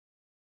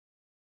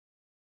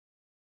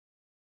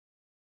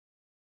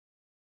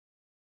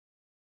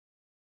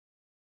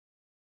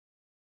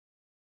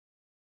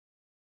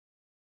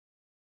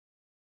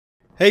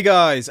Hey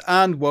guys,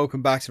 and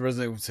welcome back to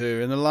Resident Evil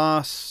 2. In the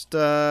last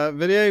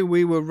video,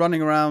 we were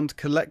running around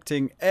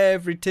collecting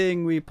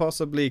everything we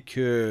possibly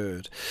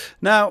could.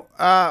 Now,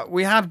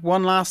 we had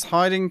one last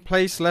hiding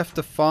place left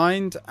to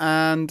find,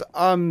 and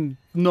I'm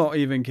not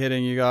even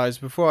kidding you guys.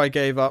 Before I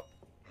gave up...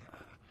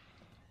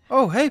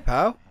 Oh, hey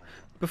pal.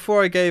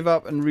 Before I gave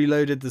up and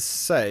reloaded the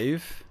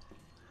save,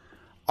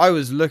 I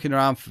was looking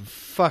around for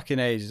fucking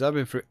ages. I've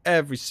been through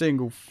every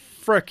single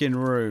frickin'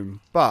 room,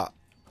 but...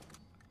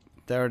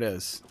 there it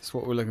is. That's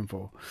what we're looking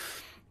for.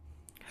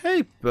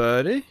 Hey,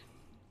 birdie.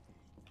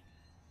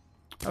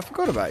 I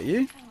forgot about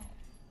you.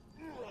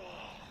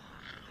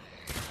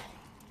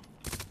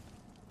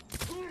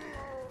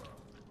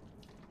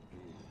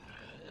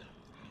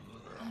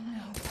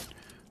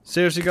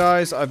 Seriously,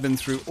 guys, I've been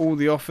through all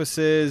the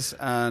offices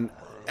and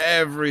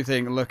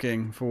everything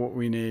looking for what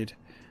we need.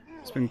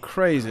 It's been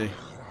crazy.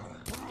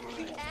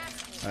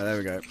 There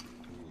we go.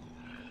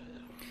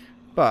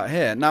 But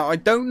here, now I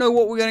don't know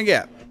what we're going to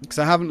get, because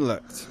I haven't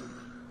looked.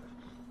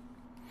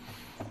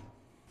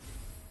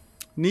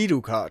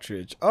 Needle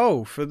cartridge.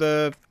 Oh, for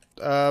the...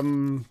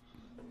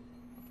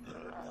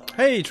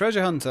 Hey,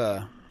 treasure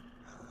hunter.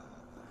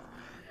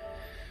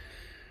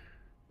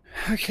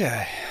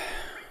 Okay.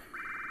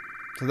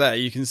 So there,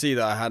 you can see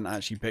that I hadn't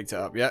actually picked it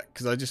up yet,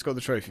 because I just got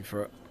the trophy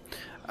for it.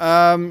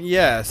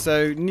 Yeah,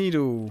 so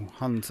needle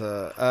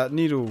hunter...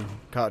 needle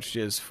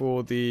cartridges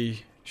for the...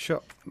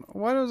 shock...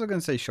 Why was I going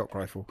to say shock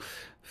rifle?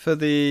 For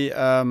the...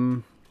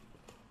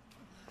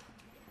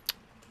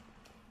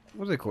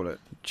 what do they call it?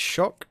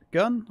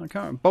 Shotgun? I can't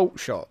remember. Bolt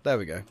shot. There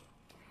we go.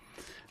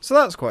 So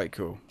that's quite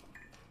cool.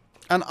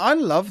 And I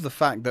love the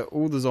fact that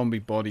all the zombie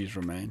bodies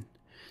remain.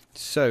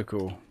 So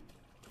cool.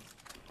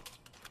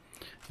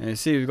 And you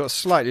see we've got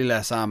slightly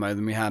less ammo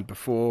than we had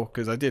before,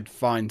 because I did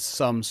find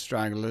some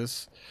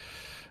stragglers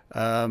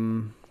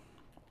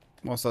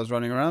whilst I was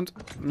running around.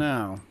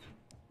 Now,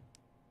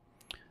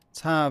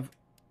 let's have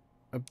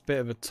a bit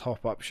of a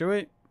top up, shall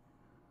we?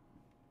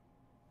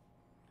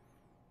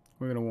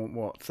 We're going to want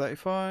what?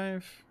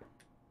 35?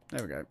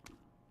 There we go.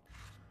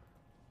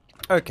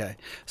 Okay.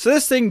 So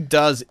this thing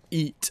does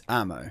eat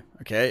ammo.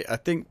 Okay. I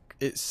think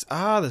it's...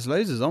 there's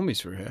loads of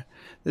zombies through here.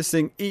 This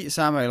thing eats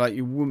ammo like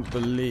you wouldn't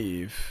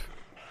believe.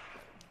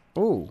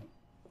 Oh.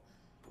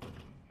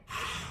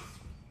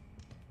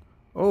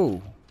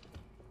 Oh.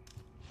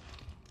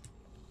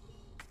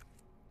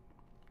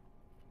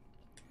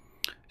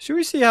 Should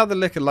we see how the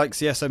liquor likes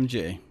the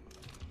SMG?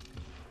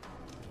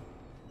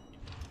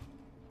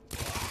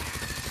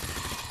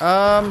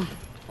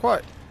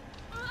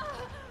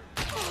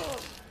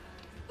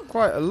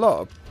 Quite a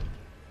lot,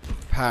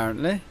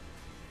 apparently.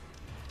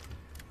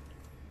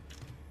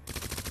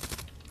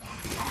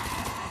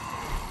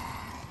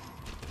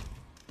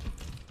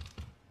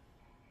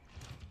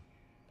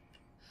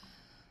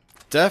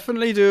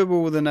 Definitely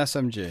doable with an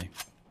SMG.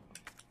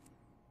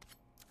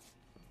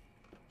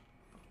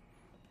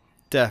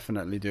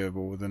 Definitely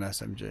doable with an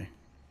SMG.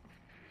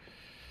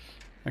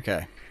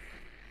 Okay.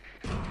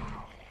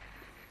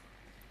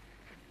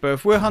 But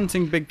if we're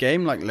hunting big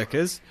game like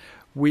lickers,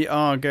 we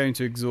are going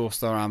to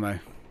exhaust our ammo.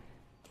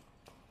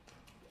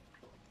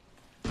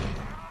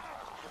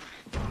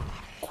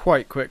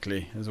 Quite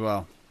quickly as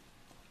well.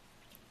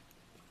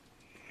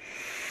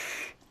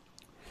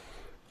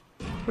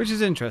 Which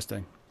is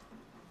interesting.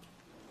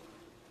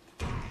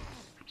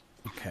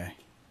 Okay.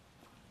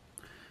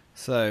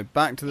 So,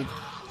 back to the...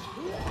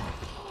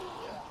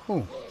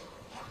 Oh.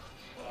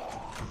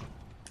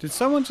 Did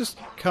someone just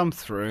come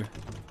through?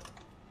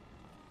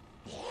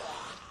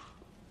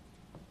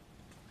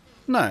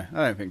 No,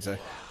 I don't think so. I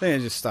think they're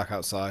just stuck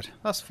outside.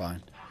 That's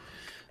fine.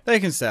 They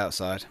can stay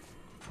outside.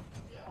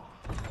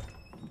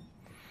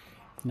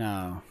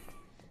 Now.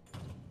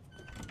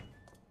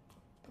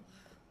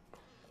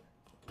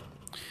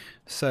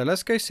 So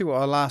let's go see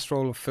what our last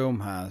roll of film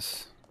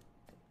has.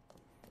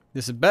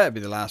 This had better be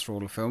the last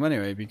roll of film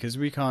anyway, because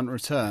we can't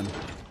return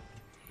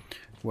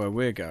where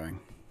we're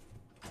going.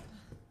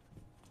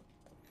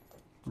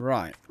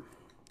 Right.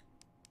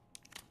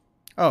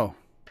 Oh.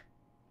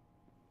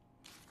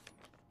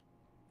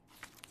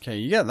 Okay,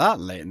 you get that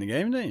late in the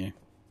game, don't you?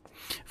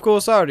 Of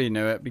course, I already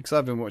know it because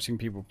I've been watching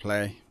people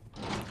play.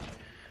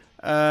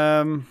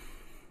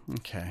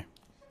 Okay.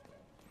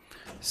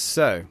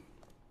 So,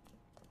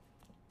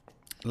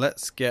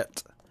 let's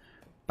get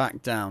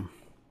back down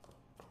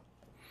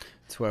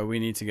to where we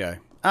need to go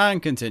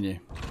and continue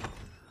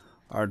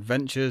our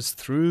adventures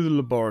through the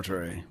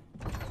laboratory.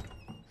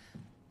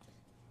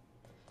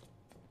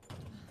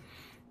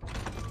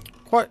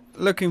 Quite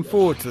looking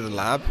forward to the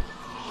lab.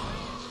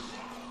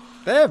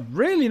 They're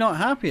really not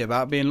happy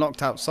about being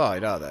locked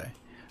outside, are they?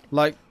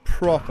 Like,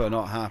 proper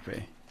not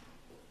happy.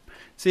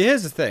 See,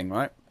 here's the thing,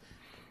 right?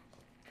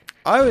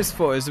 I always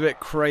thought it was a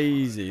bit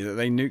crazy that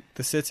they nuked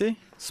the city.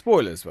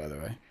 Spoilers, by the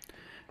way.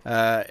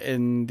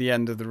 In the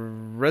end of the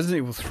Resident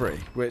Evil 3,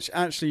 which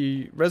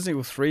actually, Resident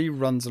Evil 3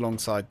 runs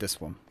alongside this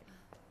one.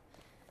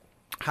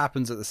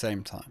 Happens at the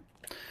same time.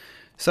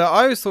 So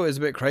I always thought it was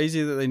a bit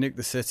crazy that they nuked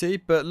the city,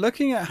 but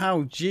looking at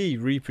how G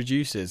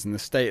reproduces in the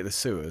state of the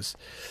sewers,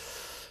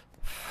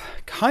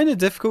 kind of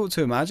difficult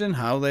to imagine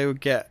how they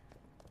would get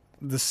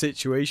the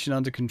situation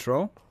under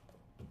control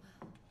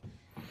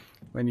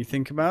when you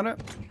think about it.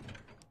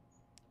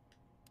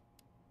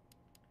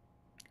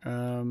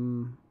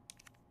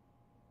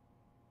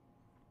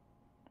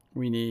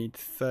 We need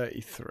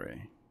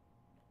 33.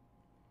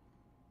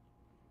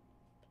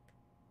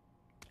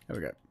 There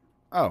we go.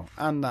 Oh,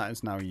 and that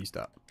is now used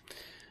up.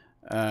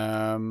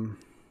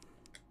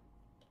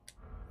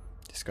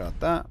 Discard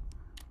that.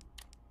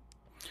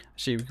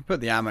 Actually, we can put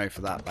the ammo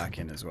for that back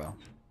in as well.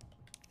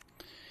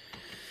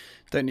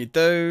 Don't need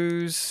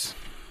those.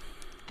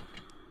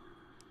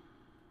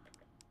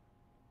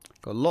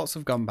 Got lots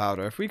of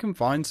gunpowder. If we can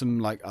find some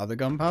like other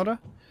gunpowder,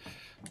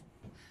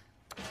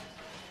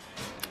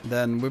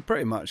 then we're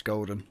pretty much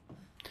golden.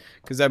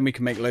 Because then we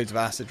can make loads of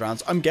acid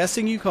rounds. I'm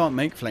guessing you can't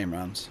make flame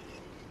rounds.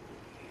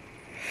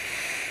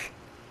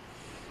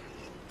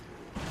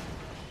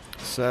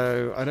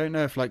 So I don't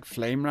know if like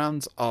flame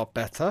rounds are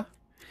better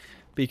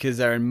because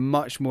they're in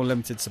much more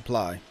limited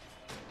supply.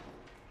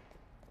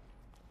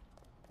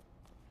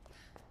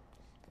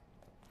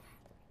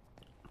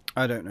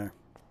 I don't know.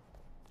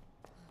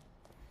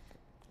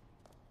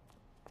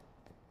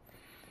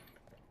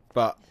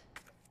 But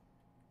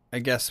I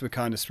guess we're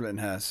kind of splitting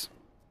hairs.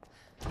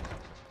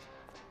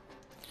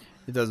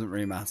 It doesn't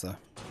really matter.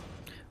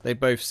 They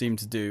both seem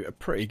to do a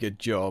pretty good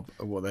job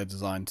of what they're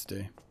designed to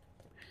do.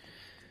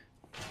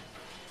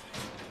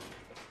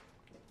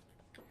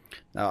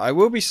 Now, I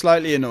will be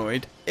slightly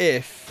annoyed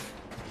if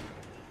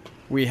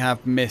we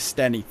have missed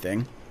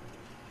anything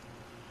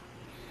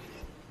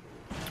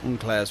on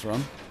Claire's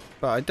run,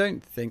 but I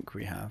don't think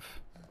we have.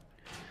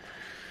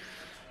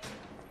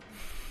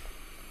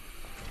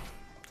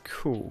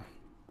 Cool.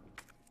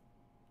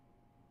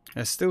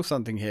 There's still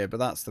something here, but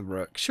that's the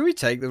rook. Should we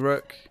take the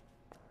rook?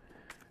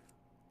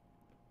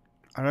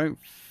 I don't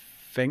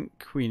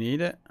think we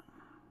need it.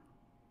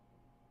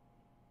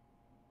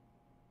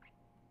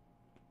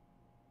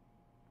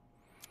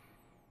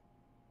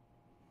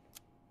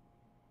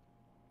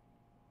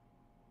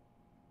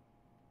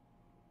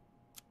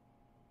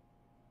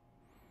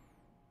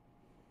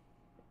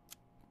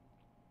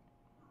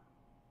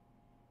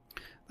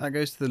 That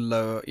goes to the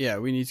lower... Yeah,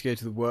 we need to go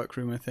to the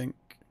workroom, I think.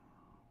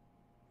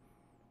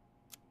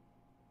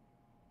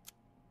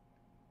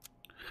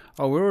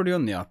 Oh, we're already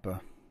on the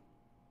upper.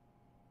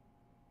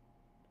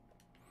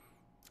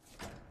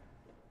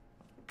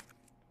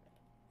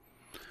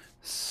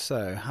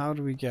 So, how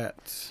do we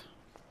get...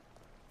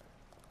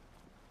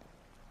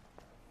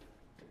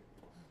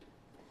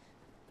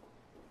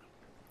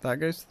 That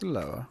goes to the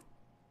lower.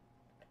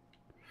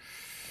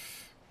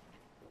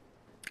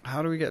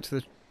 How do we get to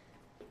the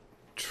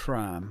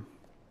tram?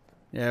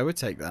 Yeah, we'll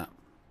take that.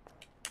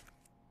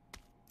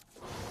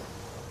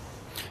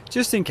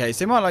 Just in case.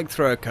 They might like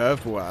throw a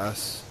curveball at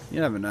us. You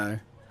never know.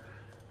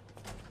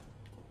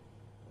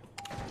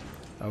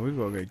 Oh, we've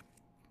got to go...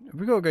 Have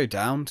we got to go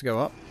down to go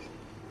up?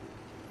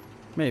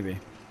 Maybe.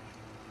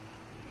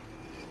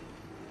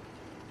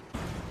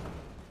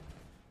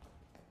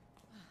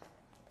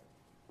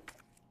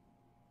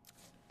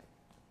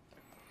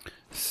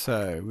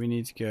 So, we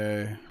need to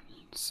go...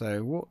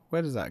 So, what?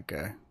 Where does that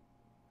go?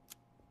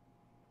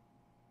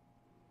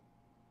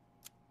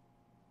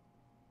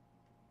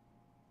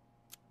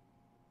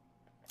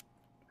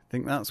 I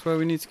think that's where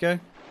we need to go.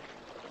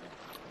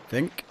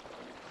 Think.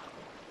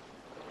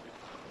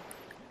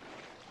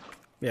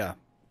 Yeah.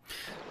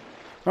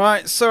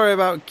 Right, sorry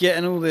about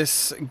getting all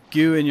this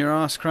goo in your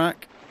arse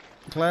crack,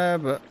 Claire,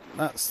 but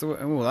that's the way...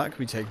 Oh, that could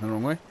be taken the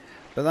wrong way.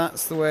 But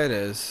that's the way it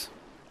is.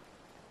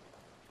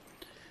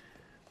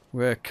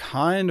 We're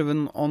kind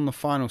of on the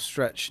final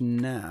stretch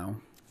now.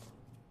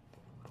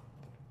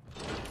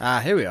 Ah,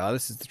 here we are.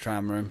 This is the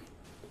tram room.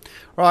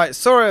 Right,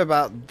 sorry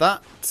about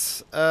that.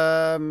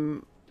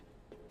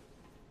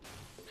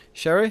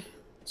 Sherry?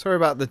 Sorry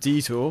about the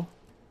detour.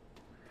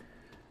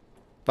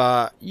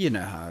 But you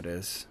know how it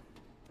is.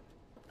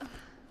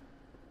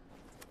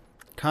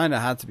 Kind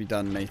of had to be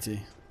done,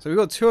 matey. So we've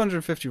got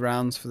 250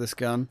 rounds for this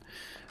gun,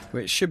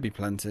 which should be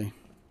plenty.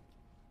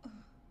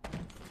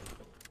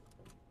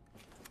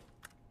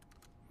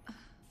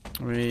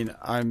 I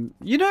mean,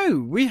 you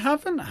know, we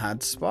haven't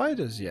had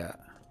spiders yet.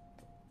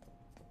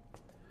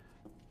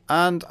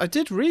 And I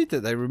did read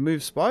that they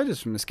removed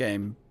spiders from this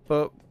game,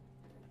 but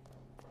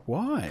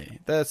why?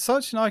 They're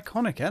such an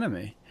iconic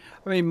enemy.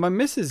 I mean, my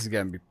missus is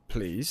going to be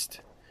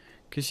pleased,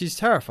 because she's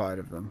terrified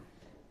of them.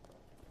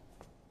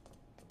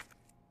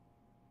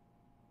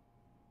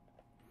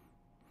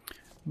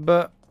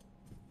 But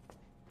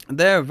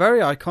they're a very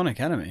iconic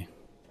enemy.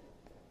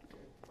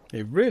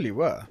 They really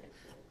were.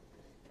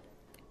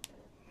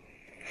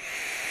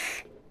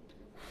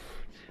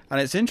 And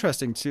it's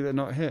interesting to see they're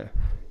not here.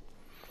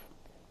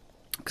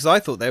 Because I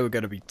thought they were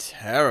going to be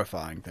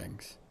terrifying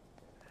things.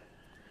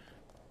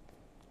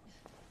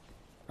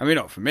 I mean,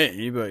 not for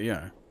me, but you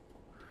know.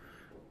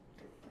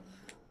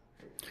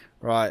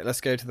 Right,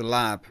 let's go to the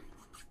lab.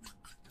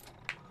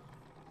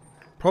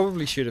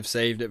 Probably should have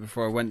saved it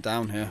before I went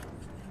down here.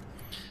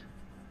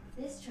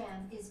 This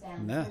tram is bound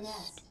for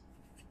Nest.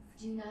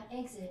 Do not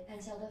exit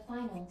until the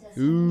final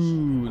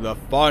destination. Ooh, the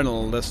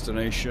final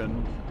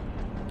destination.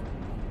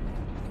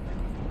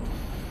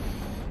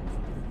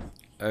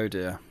 Oh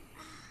dear.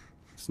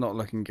 It's not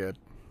looking good.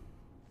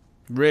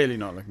 Really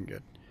not looking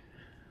good.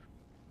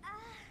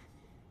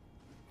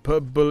 Put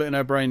a bullet in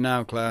her brain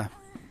now, Claire.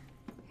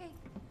 Hey.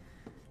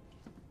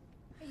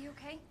 Are you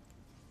okay?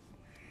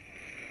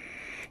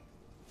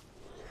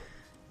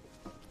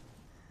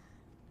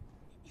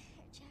 Your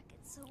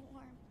jacket's so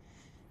warm.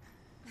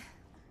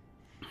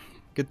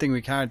 Good thing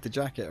we carried the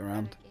jacket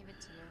around. I gave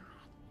it to you.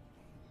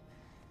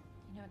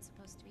 You know it's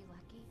supposed to be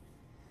lucky.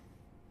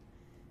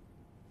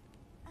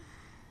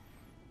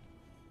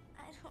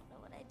 I don't know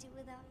what I'd do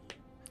without you.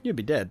 You'd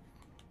be dead.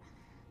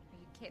 Are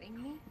you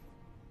kidding me?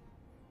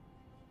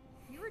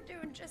 You were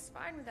doing just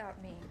fine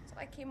without me, so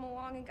I came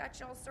along and got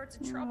you all sorts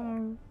of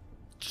trouble.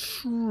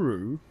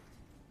 True.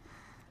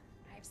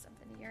 I have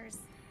something of yours.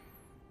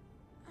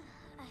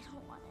 I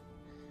don't want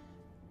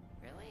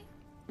it. Really?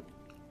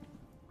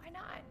 Why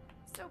not?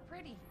 It's so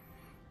pretty.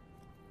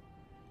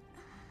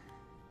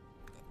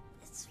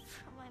 It's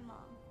from my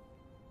mom.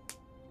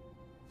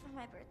 For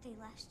my birthday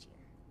last year.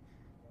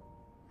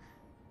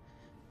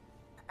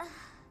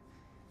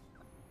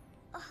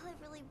 All I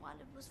really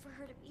wanted was for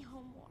her to be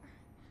home more.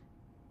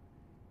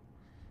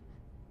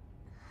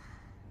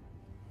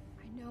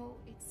 I know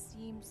it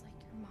seems like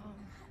your mom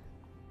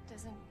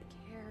doesn't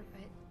care,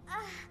 but...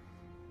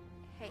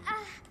 Hey,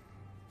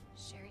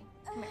 Sherry,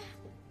 come here.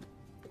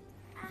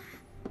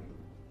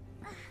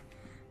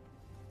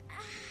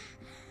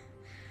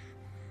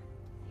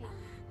 Hey,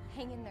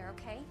 hang in there,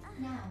 okay?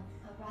 Now,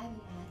 arriving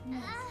at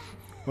Nest.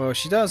 Well,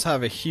 she does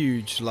have a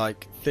huge,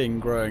 like, thing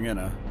growing in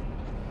her.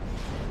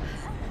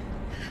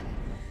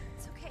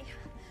 It's okay.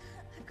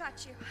 I've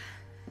got you.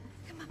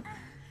 Come on.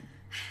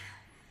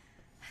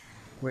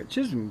 Which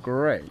isn't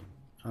great,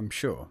 I'm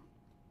sure.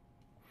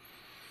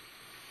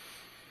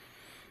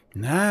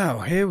 Now,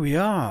 here we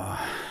are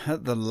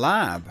at the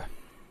lab.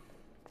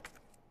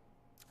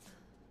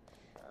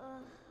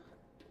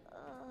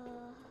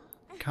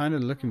 Kind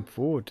of looking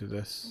forward to I'm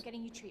this.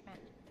 getting you treatment.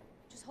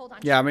 Just hold on.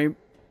 Yeah, I mean,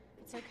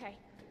 It's okay.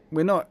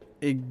 we're not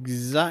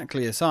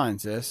exactly a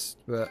scientist,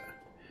 but...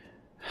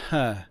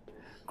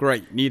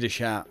 Great, need a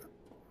shower.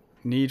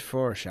 Need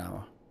for a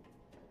shower.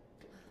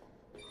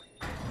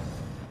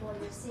 For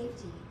your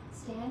safety,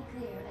 stand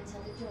clear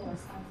until the doors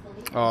are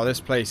fully Oh, this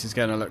place is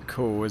going to look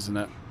cool, isn't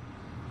it?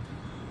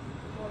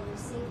 For your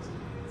safety,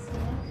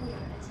 stand clear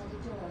until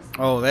the doors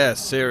Oh, they're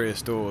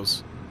serious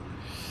doors.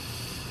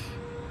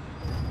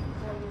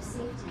 For your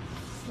safety,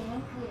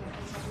 stand clear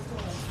until the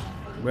doors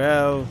are fully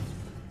Well,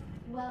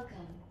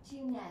 Welcome to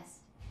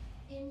Nest.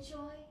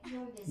 Enjoy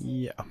your visit.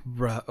 yeah,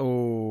 bruh.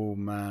 Oh,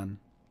 man.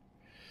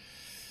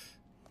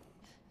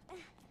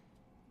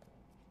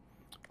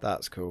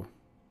 That's cool.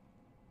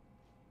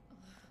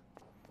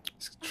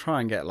 Let's try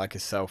and get like a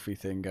selfie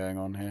thing going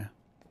on here.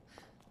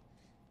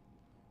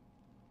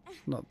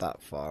 Not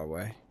that far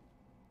away.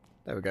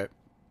 There we go.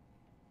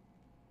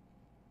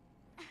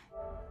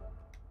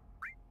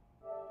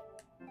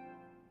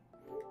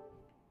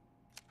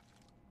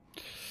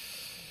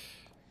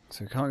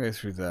 So we can't go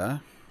through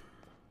there.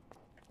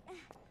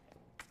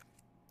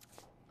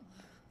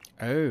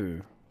 Oh.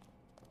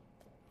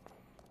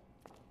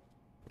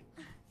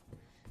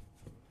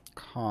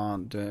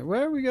 Can't do it.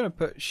 Where are we going to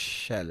put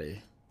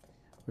Shelly?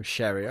 Or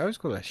Sherry? I always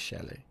call her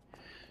Shelly.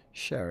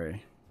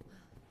 Sherry.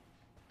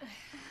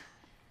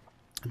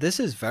 This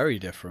is very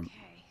different.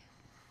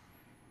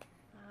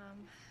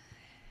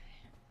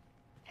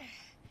 Okay.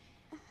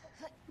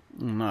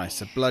 Oh,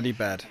 nice. A bloody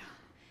bed.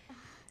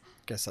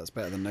 Guess that's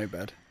better than no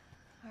bed.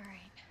 All right.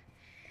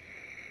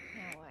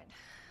 Now what?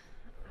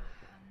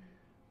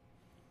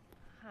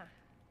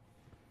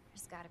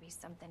 There's got to be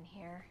something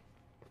here.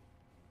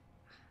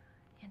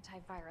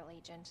 Antiviral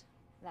agent.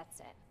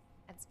 That's it.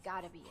 That's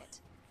got to be it.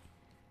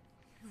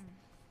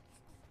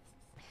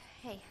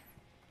 Hey.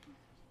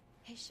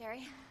 Hey,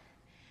 Sherry.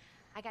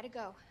 I gotta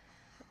go.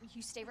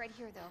 You stay right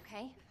here, though,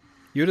 okay?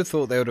 You would have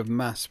thought they would have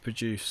mass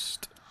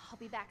produced I'll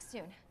be back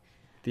soon.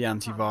 the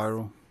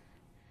antiviral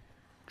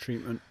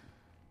treatment.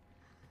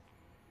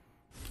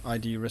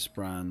 ID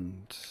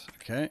wristband.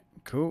 Okay,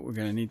 cool. We're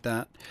going to need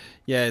that.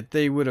 Yeah,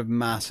 they would have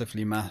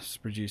massively mass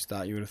produced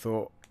that, you would have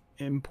thought.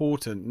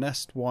 Important.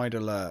 Nest-wide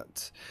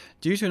alert.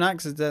 Due to an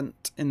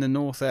accident in the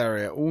North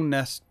area, all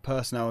Nest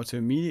personnel are to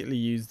immediately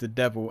use the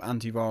Devil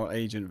antiviral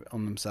agent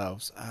on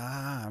themselves.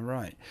 Ah,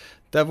 right.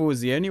 Devil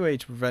is the only way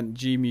to prevent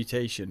G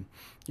mutation.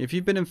 If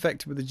you've been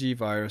infected with the G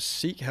virus,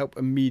 seek help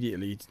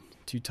immediately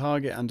to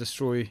target and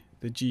destroy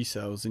the G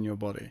cells in your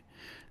body.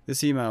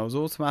 This email is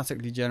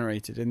automatically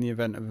generated in the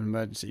event of an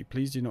emergency.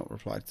 Please do not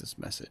reply to this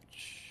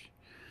message.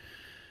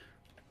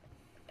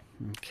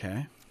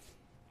 Okay.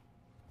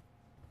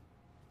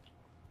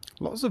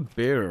 Lots of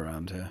beer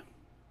around here.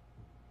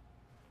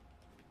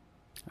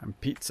 And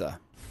pizza.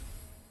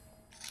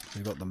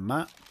 We've got the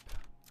map.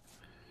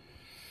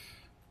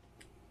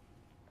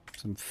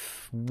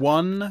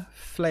 One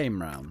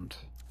flame round.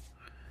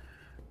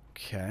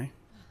 Okay.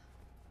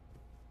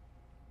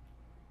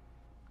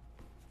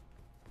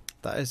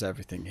 That is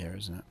everything here,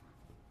 isn't it?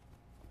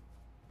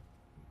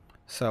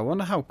 So I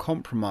wonder how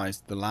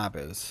compromised the lab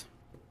is.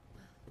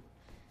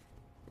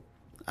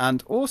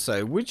 And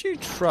also, would you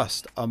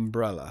trust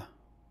Umbrella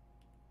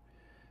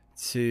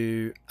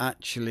to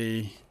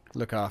actually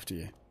look after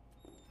you?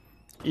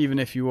 Even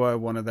if you were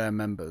one of their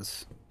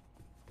members.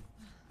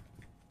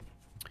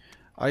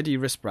 ID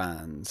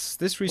wristbands.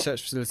 This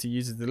research facility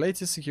uses the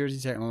latest security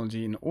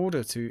technology in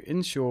order to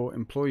ensure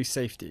employee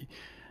safety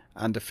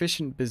and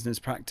efficient business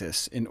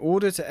practice. In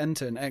order to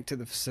enter and exit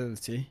the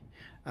facility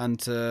and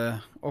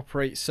to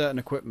operate certain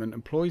equipment,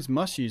 employees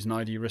must use an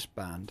ID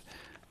wristband.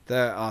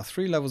 There are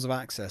 3 levels of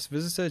access: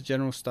 visitor,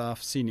 general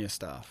staff, senior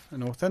staff.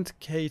 An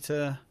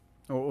authenticator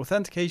or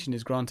authentication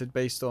is granted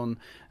based on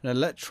an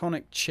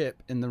electronic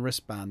chip in the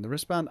wristband. The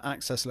wristband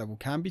access level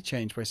can be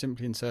changed by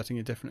simply inserting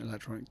a different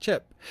electronic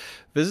chip.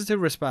 Visitor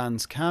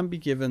wristbands can be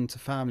given to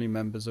family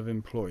members of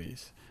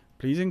employees.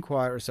 Please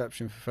inquire at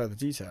reception for further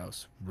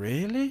details.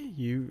 Really?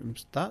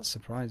 That's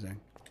surprising.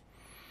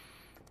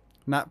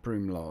 Nap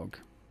room log.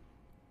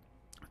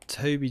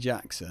 Toby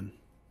Jackson.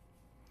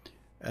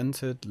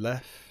 Entered,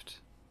 left.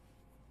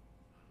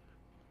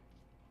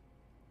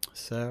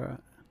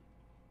 Sarah.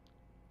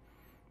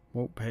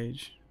 Walk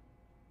page.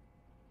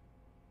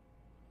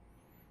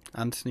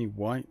 Anthony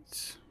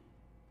White.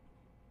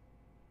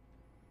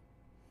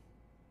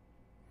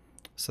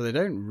 So they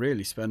don't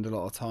really spend a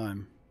lot of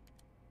time.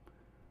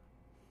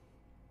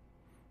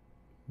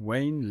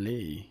 Wayne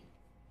Lee.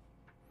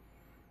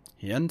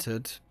 He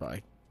entered, but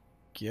I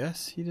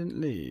guess he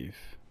didn't leave.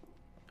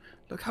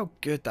 Look how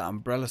good that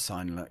umbrella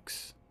sign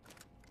looks.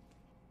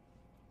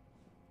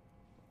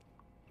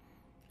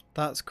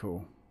 That's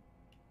cool.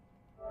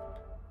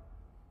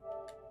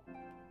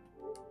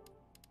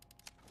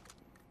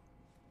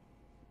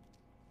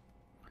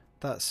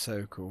 That's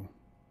so cool.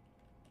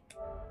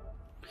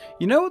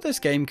 You know what this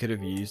game could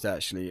have used,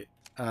 actually?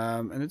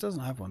 And it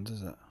doesn't have one,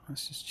 does it?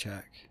 Let's just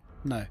check.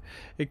 No.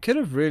 It could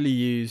have really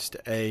used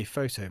a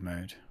photo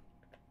mode.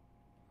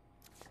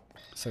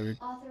 So we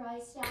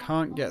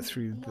can't get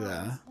through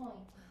there.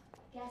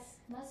 Guests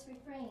must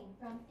refrain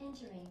from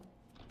entering.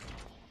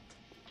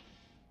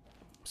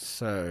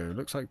 So,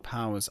 looks like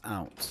power's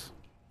out.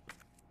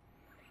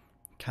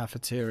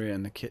 Cafeteria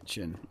and the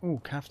kitchen. Oh,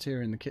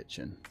 cafeteria and the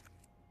kitchen.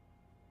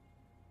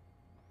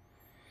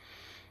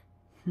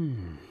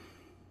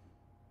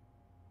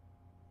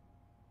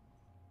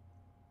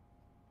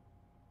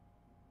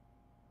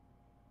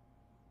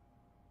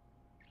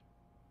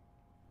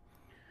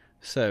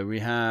 So we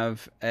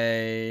have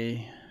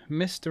a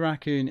Mr.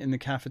 Raccoon in the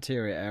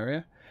cafeteria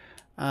area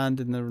and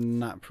in the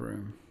nap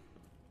room.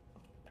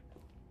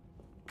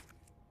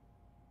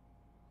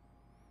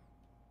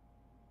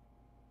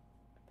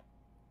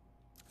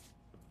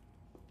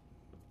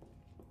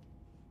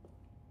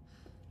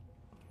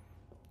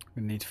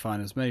 We need to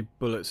find as many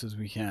bullets as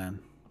we can.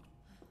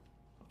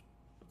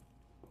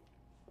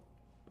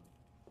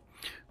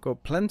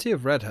 Got plenty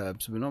of red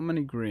herbs, but not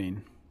many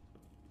green.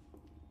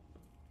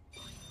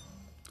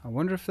 I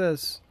wonder if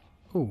there's...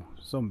 Ooh,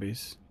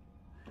 zombies.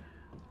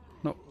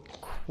 Not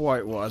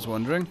quite what I was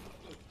wondering.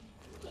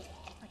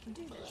 I can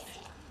do this.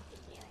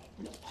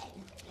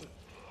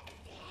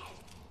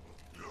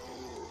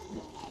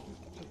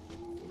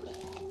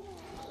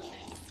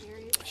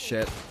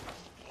 Shit.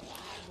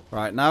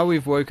 Right, now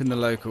we've woken the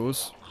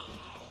locals.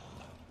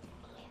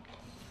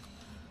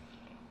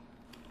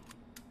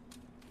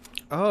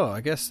 Oh,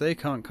 I guess they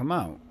can't come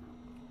out.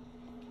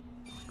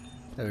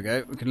 There we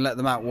go. We can let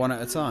them out one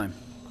at a time.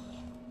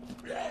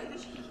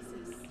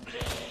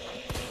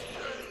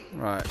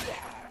 Right.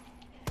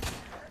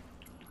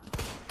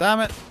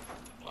 Damn it.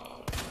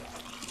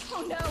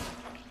 Oh no.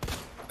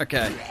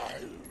 Okay.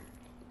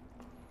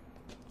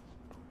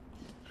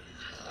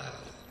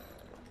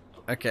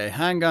 Okay,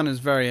 handgun is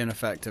very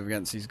ineffective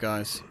against these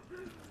guys.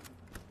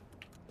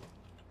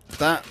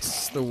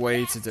 That's the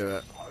way to do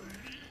it.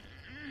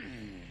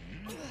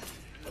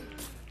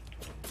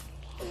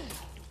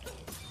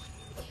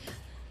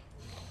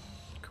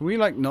 Can we,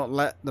 like, not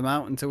let them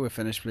out until we're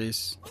finished,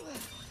 please?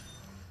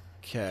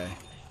 Okay.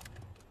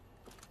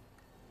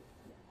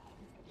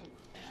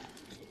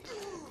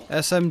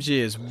 SMG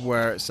is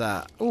where it's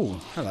at.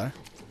 Oh, hello.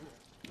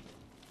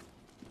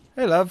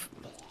 Hey, love.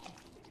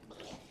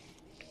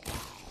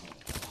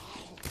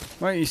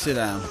 Why don't you sit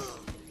down?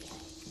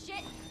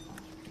 Shit.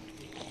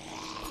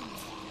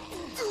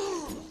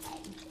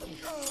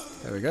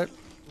 There we go.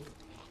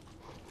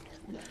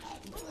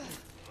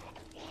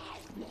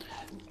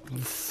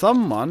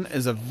 Someone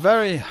is a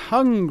very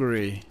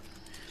hungry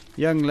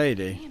young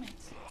lady.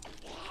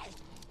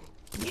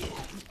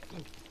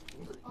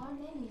 Our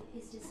menu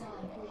is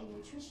designed for your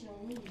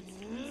nutritional needs.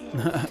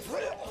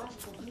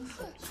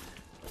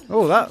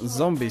 Oh, that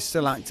zombie's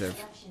still active.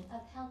 Production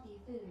of healthy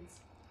foods.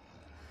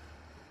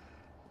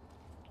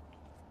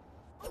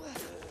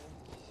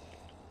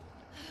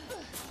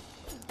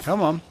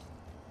 Come on.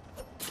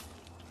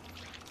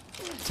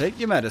 Take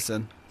your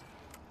medicine.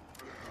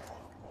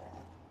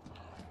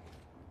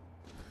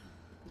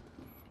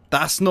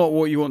 That's not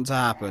what you want to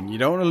happen. You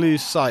don't want to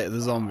lose sight of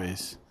the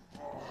zombies.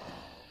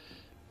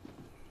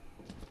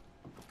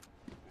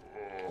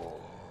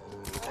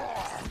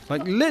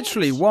 Like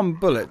literally one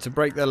bullet to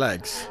break their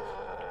legs.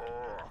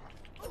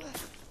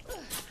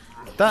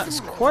 That's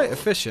quite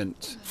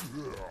efficient.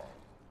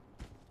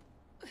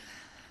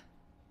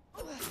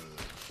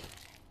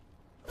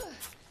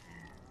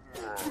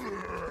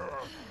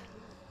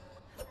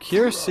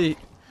 Curious to see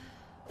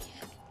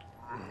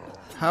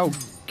how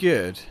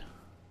good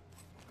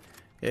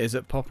it is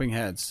at popping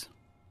heads.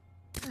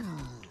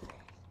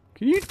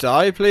 Can you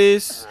die,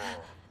 please?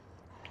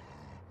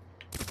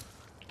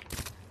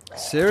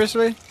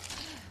 Seriously?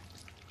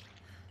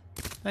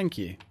 Thank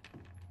you.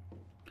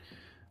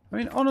 I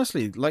mean,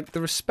 honestly, like, the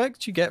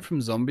respect you get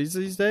from zombies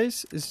these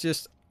days is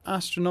just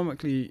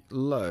astronomically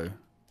low.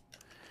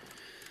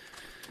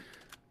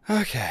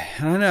 Okay,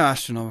 and I know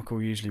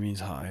astronomical usually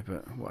means high,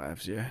 but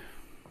whatevs, yeah.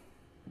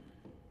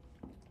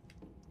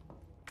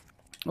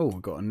 Oh,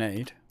 we've got a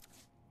nade.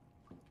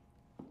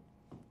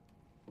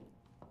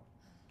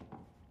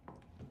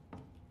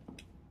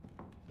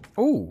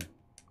 Oh,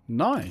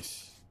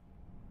 nice.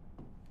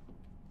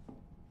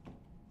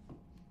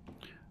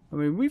 I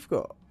mean, we've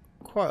got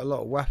quite a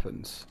lot of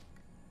weapons.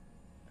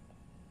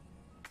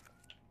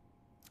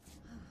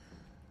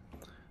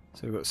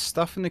 So we've got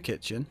stuff in the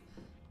kitchen.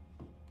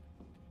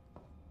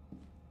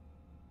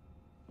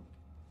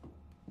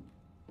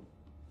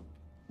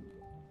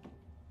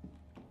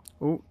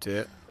 Oh,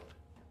 dear.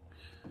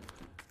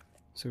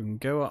 So we can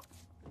go up.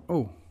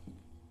 Oh,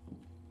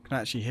 can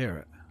actually hear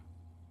it.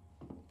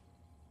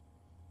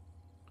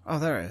 Oh,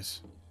 there it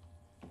is.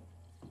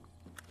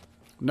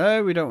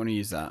 No, we don't want to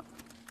use that.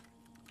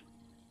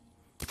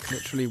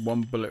 Literally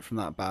one bullet from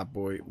that bad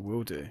boy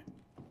will do.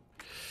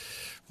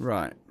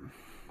 Right.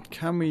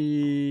 Can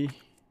we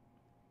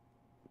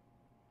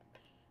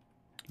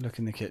look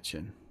in the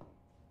kitchen?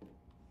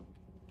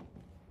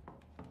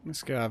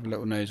 Let's go have a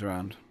little nose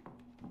around.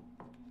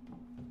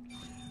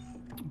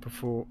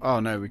 Before...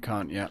 Oh, no, we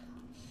can't yet.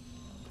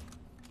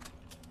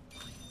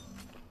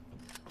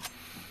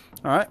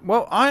 Alright,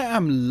 well, I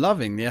am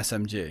loving the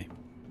SMG.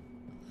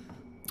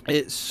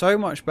 It's so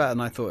much better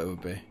than I thought it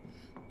would be.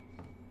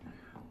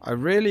 I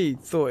really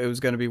thought it was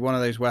going to be one of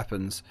those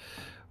weapons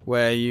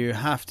where you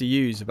have to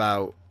use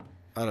about,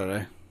 I don't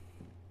know,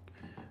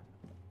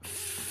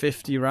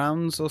 50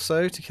 rounds or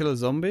so to kill a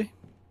zombie.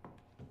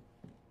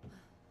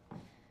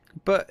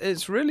 But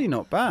it's really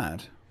not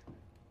bad.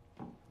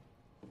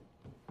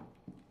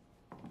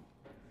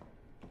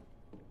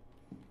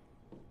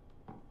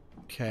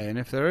 Okay, and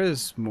if there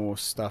is more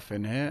stuff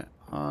in here,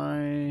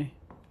 I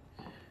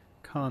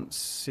can't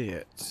see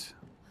it.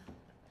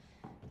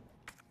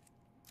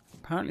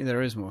 Apparently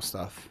there is more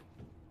stuff.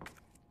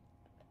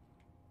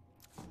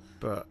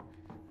 But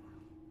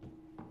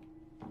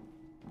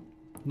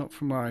not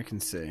from where I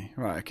can see.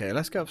 Right, okay,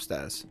 let's go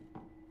upstairs.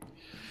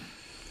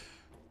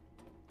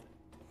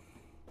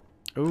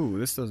 Ooh,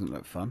 this doesn't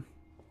look fun.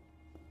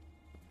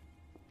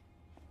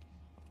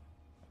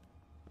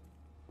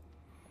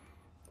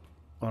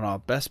 On our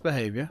best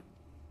behavior.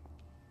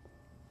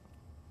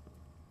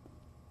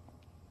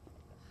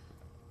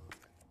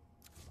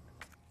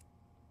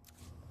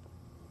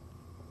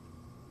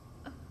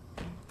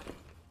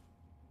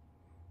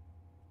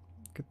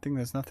 Good thing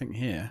there's nothing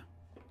here.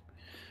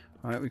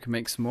 Alright, we can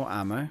make some more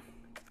ammo.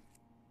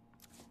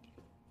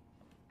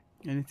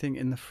 Anything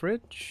in the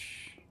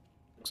fridge?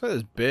 Looks like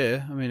there's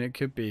beer. I mean, it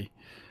could be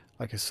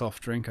like a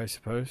soft drink, I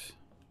suppose.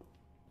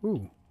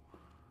 Ooh.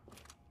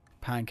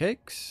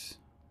 Pancakes.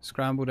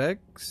 Scrambled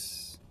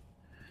eggs.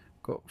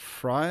 Got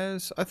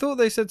fryers. I thought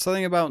they said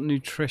something about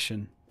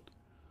nutrition.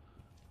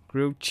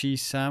 Grilled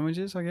cheese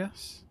sandwiches, I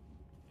guess.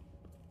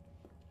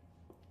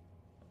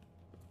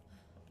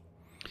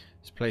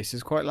 This place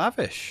is quite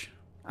lavish.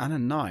 And a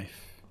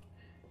knife.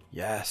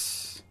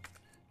 Yes.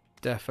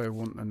 Defo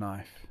want the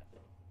knife.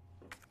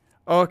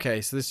 Oh,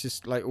 okay, so this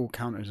just like all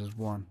counted as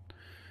one.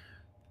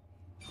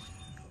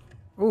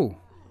 Ooh.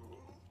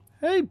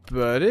 Hey,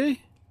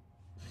 buddy.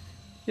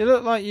 You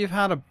look like you've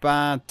had a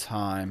bad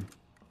time.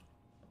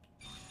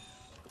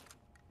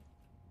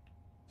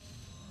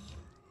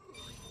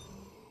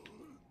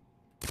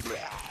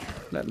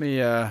 Let me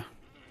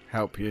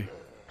help you.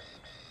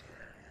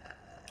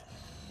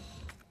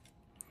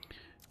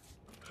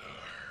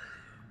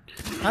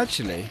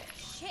 Actually,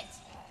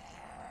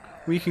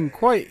 we can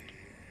quite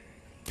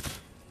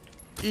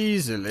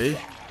easily...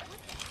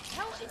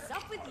 What is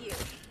up with you?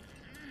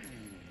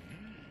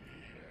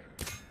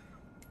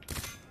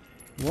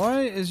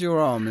 Why is your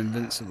arm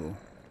invincible?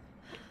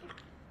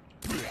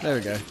 There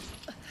we go.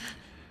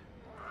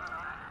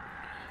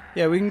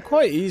 Yeah, we can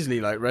quite easily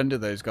like render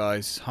those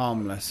guys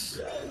harmless.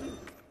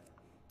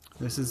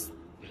 This is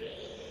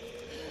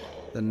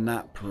the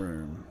nap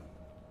room.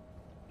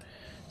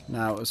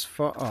 Now, as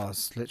far... Oh,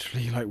 it's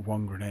literally like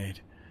one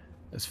grenade.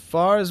 As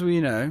far as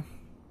we know...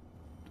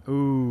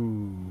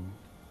 Ooh.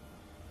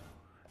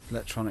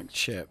 Electronic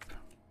chip.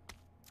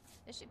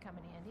 This should come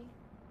in handy.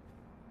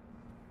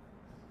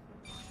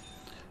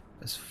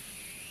 As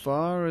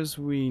far as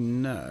we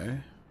know...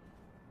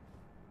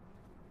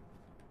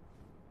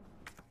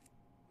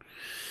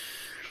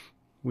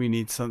 We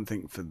need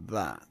something for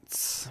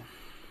that.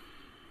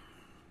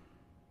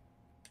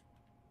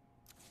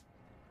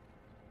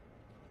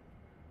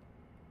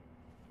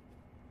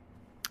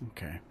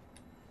 Okay.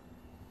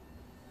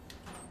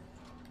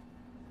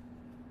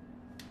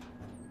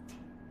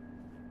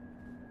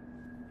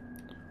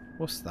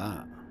 What's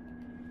that?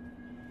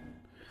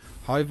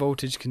 High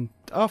voltage can...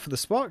 Oh, for the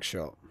spark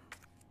shot.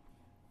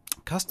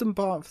 Custom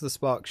part for the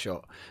spark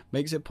shot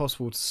makes it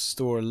possible to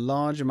store a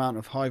large amount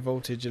of high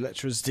voltage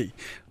electricity,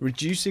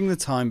 reducing the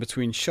time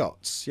between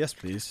shots. Yes,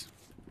 please.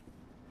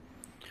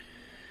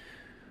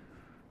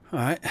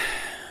 Alright.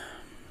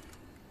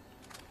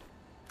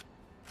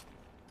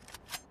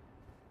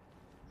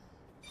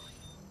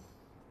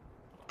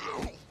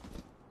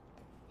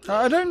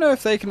 I don't know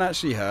if they can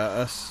actually hurt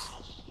us.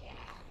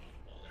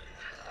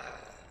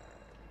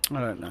 I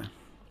don't know.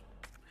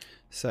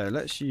 So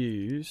let's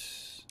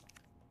use...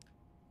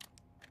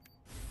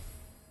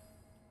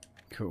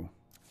 Cool.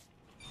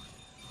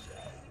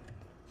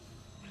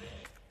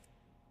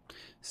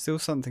 Still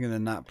something in the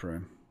nap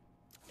room.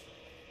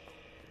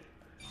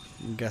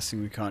 I'm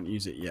guessing we can't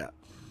use it yet.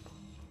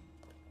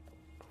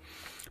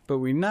 But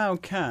we now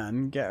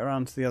can get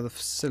around to the other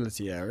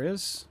facility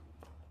areas.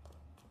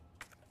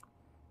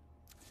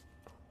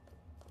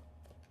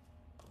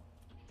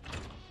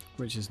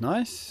 Which is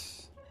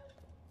nice.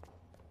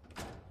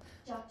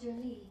 Dr.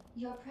 Lee,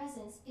 your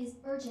presence is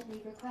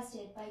urgently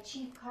requested by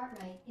Chief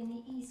Cartwright in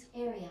the East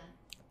area.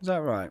 Is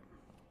that right?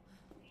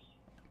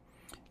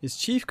 Is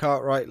Chief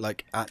Cartwright,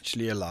 like,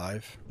 actually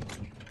alive?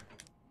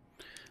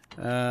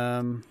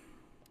 Like,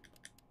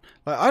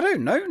 I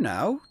don't know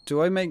now.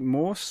 Do I make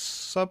more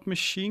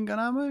submachine gun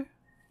ammo?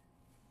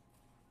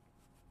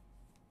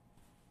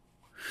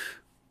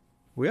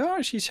 We are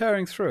actually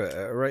tearing through it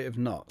at a rate of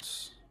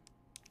knots.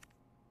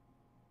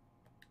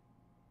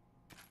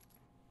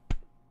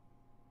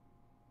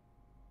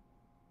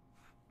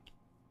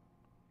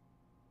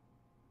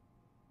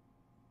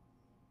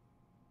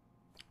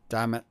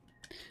 Damn it.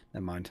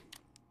 Never mind.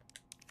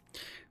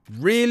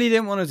 Really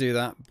didn't want to do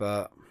that,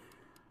 but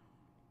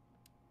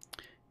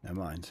never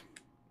mind.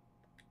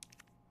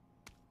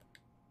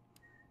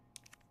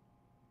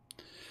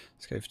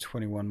 Let's go for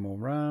 21 more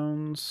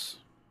rounds.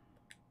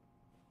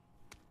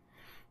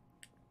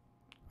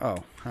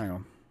 Oh, hang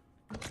on.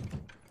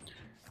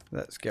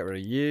 Let's get rid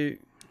of you.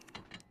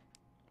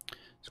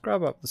 Let's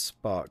grab up the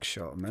spark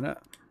shot a minute.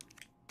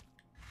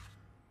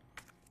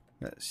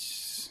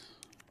 Let's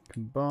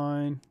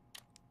combine.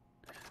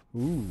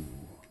 Ooh.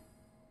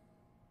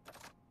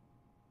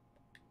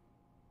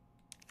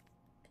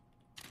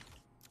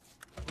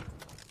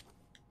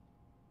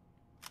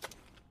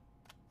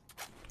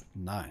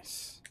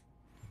 Nice.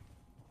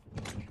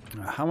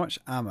 Now, how much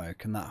ammo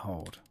can that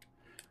hold?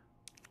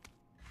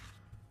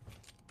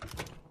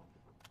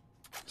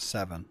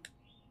 7.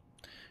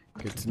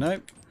 Good to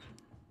know.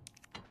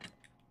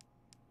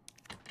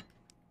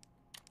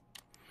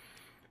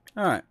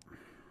 Alright.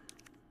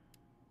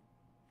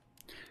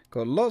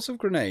 Got lots of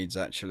grenades,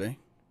 actually.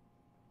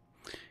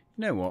 You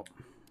know what?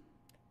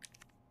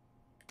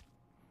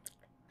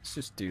 Let's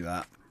just do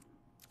that.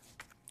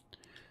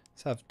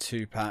 Let's have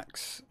 2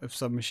 packs of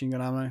submachine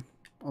gun ammo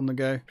on the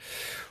go.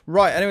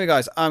 Right, anyway,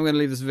 guys, I'm going to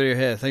leave this video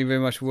here. Thank you very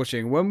much for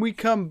watching. When we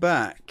come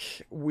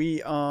back,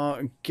 we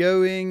are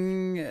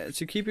going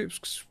to keep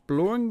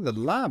exploring the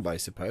lab, I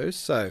suppose.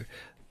 So,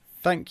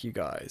 thank you,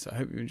 guys. I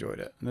hope you enjoyed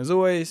it. And as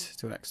always,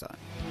 till next time.